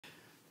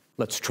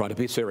Let's try to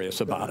be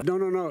serious about it. No,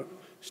 no, no.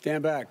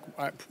 Stand back.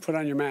 Put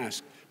on your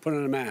mask. Put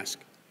on a mask.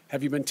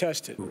 Have you been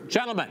tested?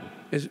 Gentlemen,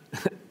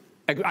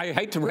 I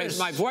hate to raise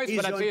my voice,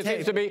 but it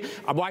seems to me,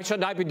 why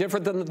should I be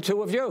different than the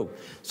two of you?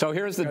 So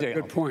here's the deal.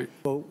 Good point.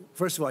 Well,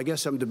 first of all, I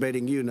guess I'm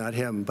debating you, not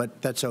him,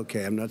 but that's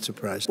okay. I'm not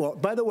surprised. Well,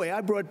 by the way,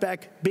 I brought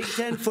back Big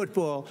Ten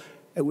football.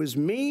 It was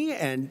me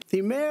and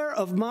the mayor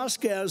of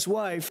Moscow's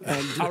wife,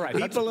 and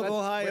people of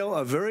Ohio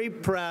are very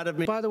proud of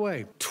me. By the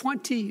way,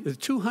 the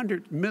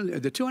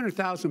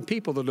 200,000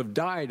 people that have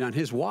died on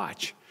his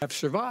watch have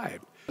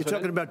survived. You're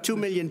talking about 2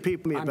 million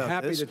people. I'm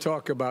happy to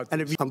talk about this.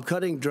 And if I'm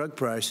cutting drug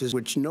prices,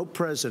 which no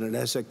president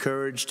has the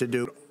courage to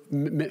do.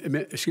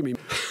 Excuse me.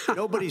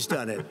 Nobody's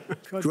done it.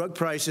 Drug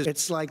prices,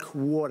 it's like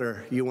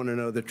water, you want to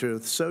know the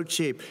truth. So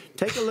cheap.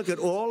 Take a look at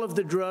all of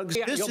the drugs.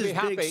 Yeah, this is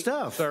big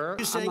stuff. Sir.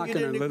 I'm not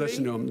going to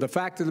listen to him. The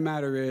fact of the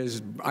matter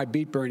is, I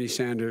beat Bernie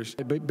Sanders.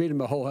 I beat him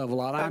a whole hell of a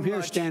lot. I'm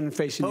here standing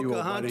facing you,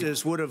 old buddy.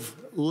 Pocahontas would have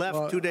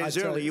left 2 days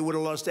early. You would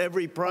have lost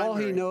every primary. All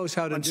he knows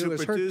how to do Super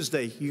is hurt.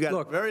 Tuesday. You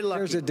got very lucky.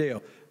 Here's the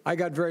deal. I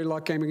got very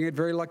lucky. I'm going to get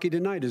very lucky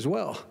tonight as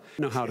well.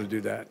 I know how to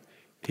do that.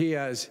 He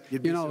has,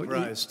 You'd be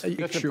surprised.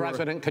 Mr.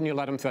 President, can you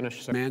let him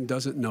finish, sir? Man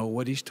doesn't know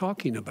what he's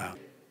talking about.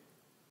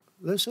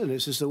 Listen,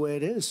 this is the way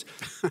it is.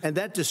 And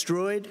that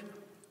destroyed.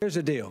 Here's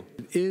the deal.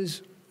 It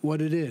is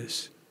what it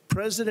is.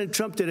 President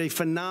Trump did a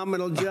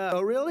phenomenal job.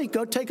 Oh, really?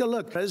 Go take a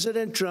look.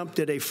 President Trump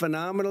did a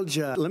phenomenal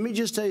job. Let me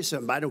just tell you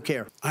something. I don't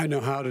care. I know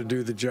how to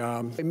do the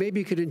job.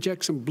 Maybe you could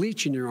inject some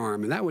bleach in your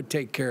arm, and that would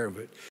take care of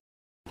it.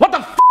 What the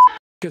f***?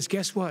 Because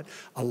guess what?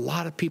 A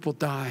lot of people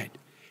died,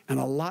 and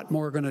a lot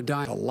more are going to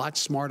die a lot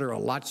smarter, a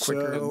lot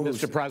quicker. So,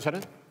 Mr.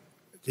 President?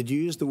 Did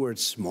you use the word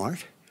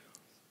smart?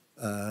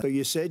 So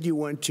you said you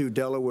went to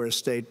Delaware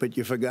State, but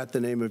you forgot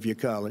the name of your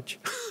college.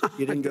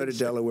 You didn't go to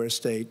Delaware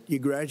State. You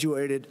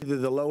graduated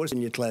the lowest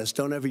in your class.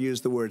 Don't ever use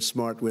the word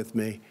smart with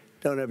me.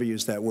 Don't ever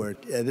use that word.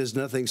 There's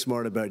nothing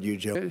smart about you,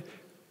 Joe.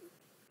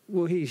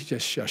 Well, he's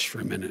just shush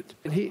for a minute.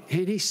 And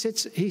he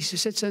sits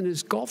on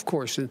his golf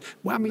course, and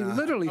well, I mean,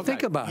 literally,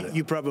 think about it.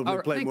 You probably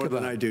play more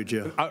than I do,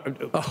 Joe.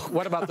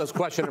 What about this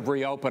question of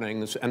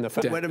reopenings and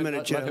the? Wait a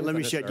minute, Joe. Let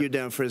me shut you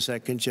down for a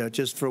second, Joe,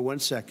 just for 1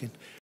 second.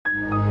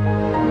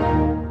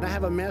 I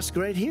have a mask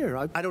right here.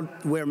 I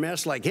don't wear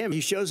masks like him. He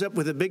shows up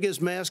with the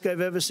biggest mask I've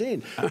ever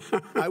seen.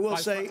 I will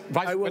say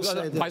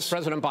this. Vice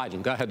President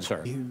Biden, go ahead,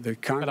 sir.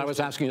 But I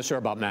was asking you, sir,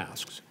 about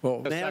masks.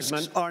 Well,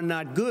 masks are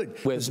not good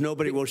because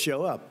nobody will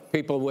show up.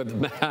 People with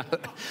masks.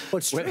 Well,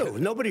 it's true.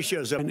 Nobody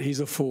shows up. And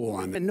he's a fool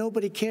on it. And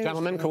nobody cares.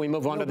 Gentlemen, can we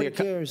move on to the...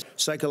 Nobody cares.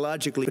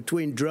 Psychologically,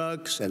 between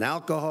drugs and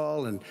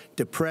alcohol and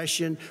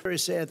depression, very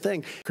sad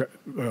thing.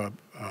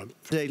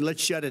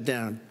 Let's shut it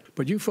down.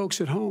 But you folks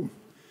at home,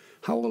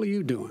 how well are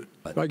you doing?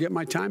 Do I get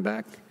my time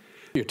back?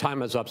 Your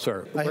time is up,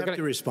 sir. I have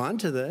to respond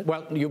to that.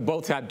 Well, you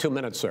both had 2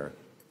 minutes, sir.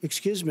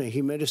 Excuse me.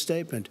 He made a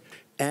statement.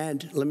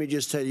 And let me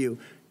just tell you,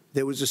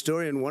 there was a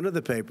story in one of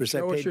the papers.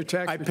 Show us your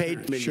tax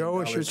returns.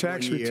 Show us your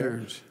tax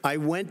returns. I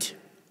went.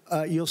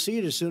 You'll see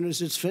it as soon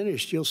as it's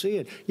finished. You'll see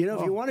it. You know,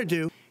 if you want to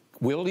do.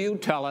 Will you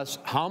tell us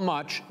how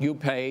much you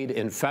paid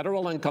in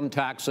federal income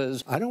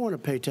taxes? I don't want to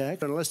pay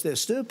tax unless they're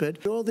stupid.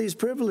 All these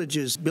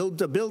privileges,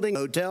 build a building,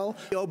 hotel.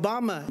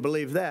 Obama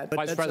believed that.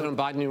 Vice President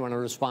Biden, you want to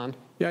respond?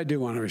 Yeah, I do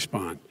want to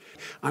respond.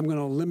 I'm going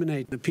to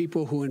eliminate the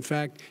people who, in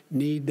fact,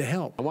 need the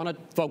help. I want to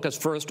focus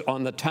first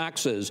on the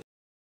taxes.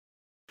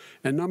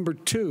 And number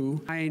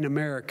two, I ain't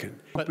American.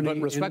 But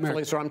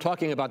respectfully, sir, I'm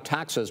talking about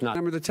taxes, not...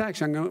 Remember the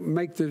tax. I'm going to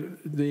make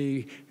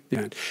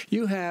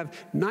you have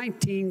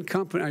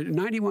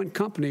 91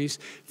 companies,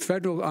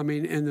 federal, I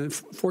mean, and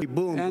the...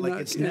 Boom, and like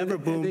it's never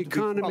boomed. The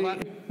economy... Well,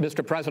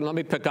 Mr. President, let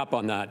me pick up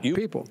on that.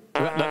 People.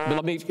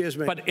 Let me... Excuse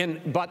me.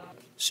 But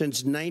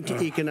since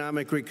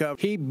economic recovery.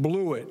 He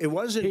blew it. It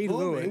wasn't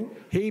booming.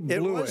 He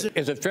blew it.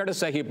 Is it fair to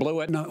say he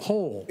blew it? No,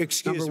 whole.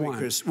 Excuse me, one.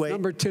 Chris. Wait.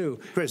 Number two.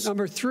 Chris.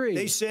 Number three.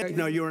 They said,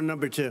 no, you're a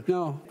number two.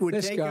 No,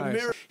 this guy.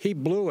 He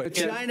blew it.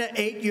 China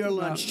ate your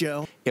lunch,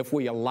 Joe. If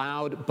we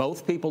allowed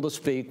both people to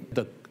speak,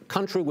 the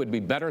country would be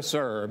better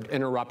served.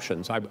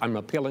 Interruptions. I'm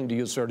appealing to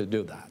you, sir, to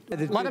do that.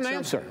 Let him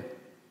answer.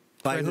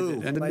 By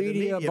who? And the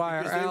media, by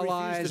our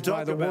allies,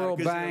 by the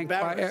World Bank,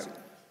 by...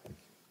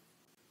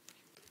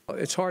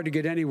 It's hard to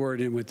get any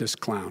word in with this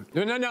clown.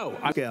 No.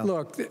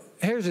 Look,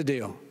 here's the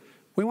deal.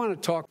 We want to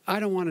talk. I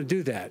don't want to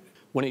do that.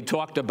 When he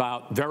talked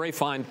about very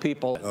fine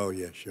people. Oh,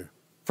 yeah, sure.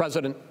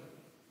 President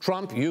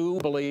Trump, you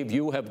believe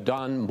you have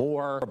done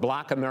more for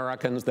black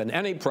Americans than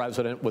any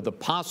president, with the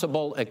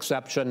possible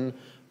exception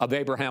of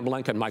Abraham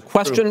Lincoln. My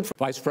question,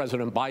 Vice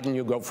President Biden,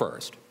 you go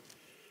first.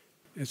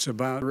 It's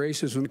about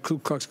racism, the Ku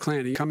Klux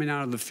Klan coming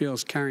out of the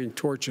fields carrying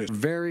torches.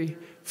 Very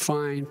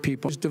fine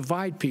people.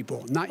 Divide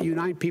people, not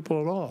unite people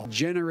at all.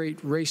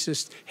 Generate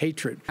racist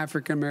hatred.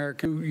 African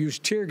American who use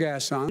tear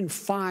gas on,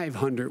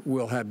 500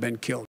 will have been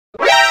killed.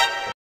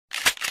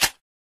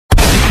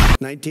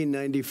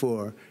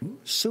 1994,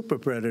 super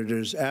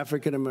predators,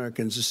 African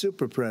Americans, the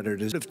super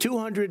predators. Of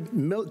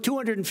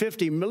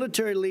 250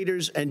 military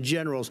leaders and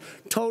generals,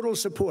 total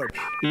support.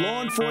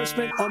 Law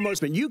enforcement,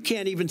 almost. You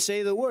can't even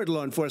say the word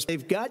law enforcement.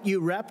 They've got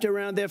you wrapped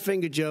around their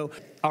finger, Joe.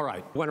 All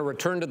right. I want to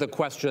return to the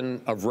question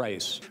of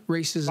race.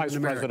 Racism Vice in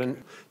America.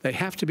 President, They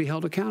have to be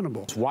held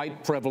accountable.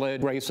 white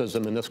privilege,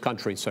 racism in this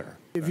country, sir.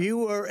 If you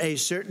were a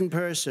certain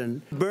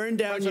person, burn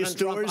down your President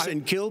Trump, stores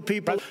and kill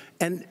people,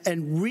 and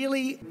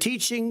really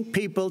teaching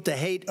people to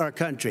hate our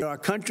country. Our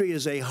country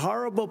is a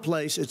horrible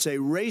place. It's a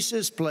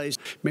racist place.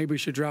 Maybe we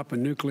should drop a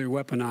nuclear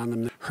weapon on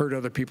them that hurt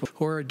other people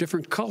who are a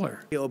different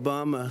color.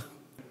 Obama.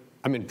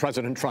 I mean,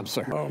 President Trump,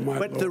 sir. Oh, my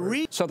But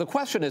Lord. So the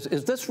question is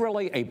this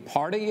really a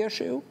party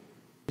issue?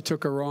 He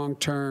took a wrong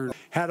turn,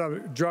 had a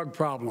drug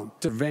problem,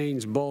 the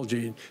veins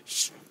bulging,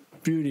 just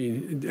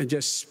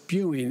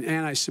spewing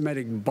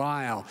anti-Semitic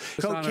bile.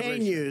 It's not a Cocaine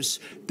race. use.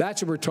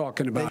 That's what we're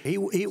talking about. He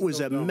was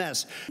a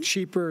mess.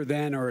 Cheaper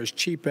than or as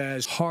cheap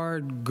as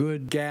hard,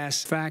 good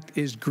gas. Fact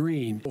is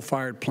green.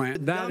 Coal-fired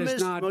plant. That is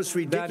Dumbest, not. most that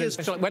ridiculous.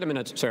 is- So, wait a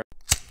minute, sir.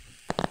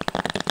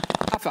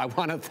 I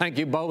want to thank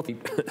you both.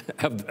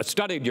 Have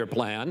studied your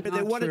plan. They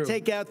Not want to true.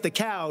 take out the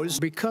cows.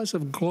 Because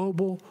of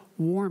global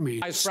warming.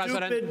 Vice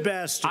President, Stupid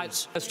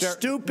bastards. Mr.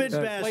 Stupid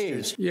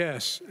bastards.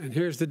 Yes, and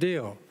here's the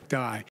deal.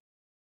 Die.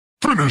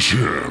 Finish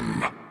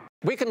him!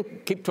 We can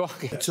keep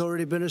talking. It's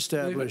already been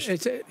established.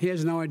 He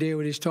has no idea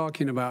what he's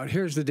talking about.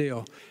 Here's the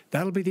deal.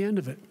 That'll be the end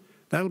of it.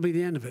 That'll be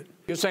the end of it.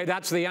 You say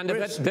that's the end of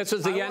it? This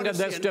is the end of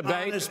this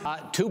debate.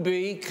 To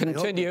be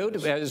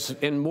continued as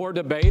in more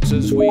debates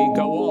as we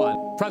go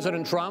on.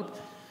 President Trump,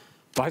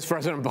 Vice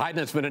President Biden,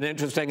 it's been an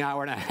interesting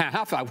hour and a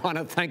half. I want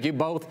to thank you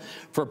both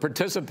for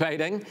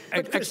participating.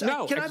 But Chris,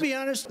 can I be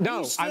honest? No.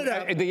 He stood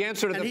up The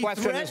answer to and the he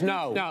question is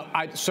no.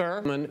 threatened- No,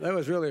 sir. That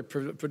was really a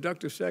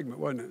productive segment,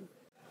 wasn't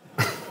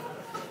it?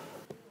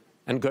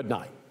 And good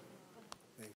night.